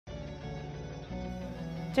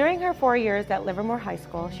During her 4 years at Livermore High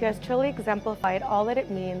School, she has truly exemplified all that it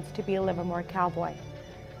means to be a Livermore cowboy.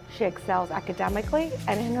 She excels academically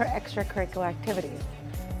and in her extracurricular activities.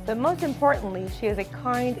 But most importantly, she is a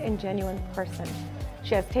kind and genuine person.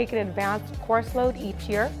 She has taken advanced course load each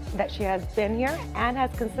year that she has been here and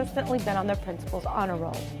has consistently been on the principal's honor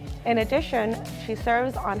roll. In addition, she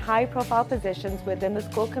serves on high-profile positions within the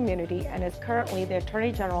school community and is currently the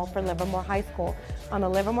Attorney General for Livermore High School on the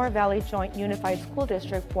Livermore Valley Joint Unified School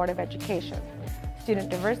District Board of Education, Student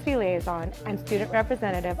Diversity Liaison, and Student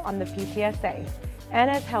Representative on the PTSA, and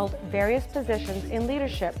has held various positions in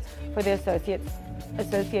leadership for the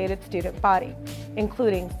Associated Student Body,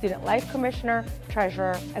 including Student Life Commissioner,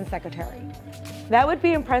 Treasurer, and Secretary. That would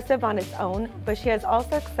be impressive on its own, but she has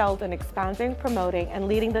also excelled in expanding, promoting, and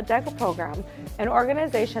leading the DECA program, an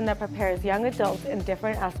organization that prepares young adults in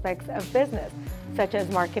different aspects of business, such as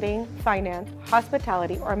marketing, finance,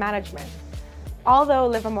 hospitality, or management. Although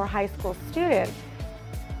Livermore High School student,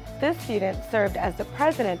 this student served as the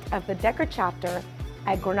president of the DECA chapter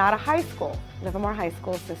at Granada High School, Livermore High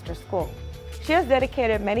School's sister school. She has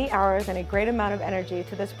dedicated many hours and a great amount of energy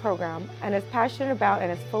to this program and is passionate about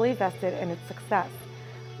and is fully vested in its success.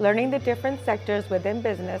 Learning the different sectors within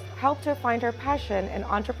business helped her find her passion in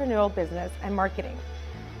entrepreneurial business and marketing.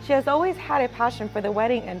 She has always had a passion for the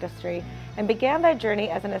wedding industry and began that journey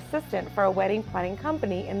as an assistant for a wedding planning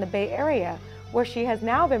company in the Bay Area, where she has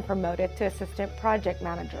now been promoted to assistant project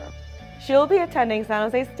manager. She will be attending San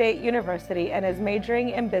Jose State University and is majoring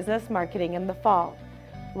in business marketing in the fall.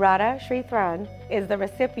 SRI-THARAN is the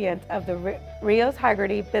recipient of the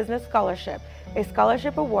Rios-Haggerty Business Scholarship, a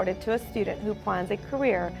scholarship awarded to a student who plans a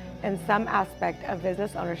career in some aspect of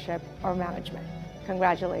business ownership or management.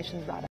 Congratulations, RADHA.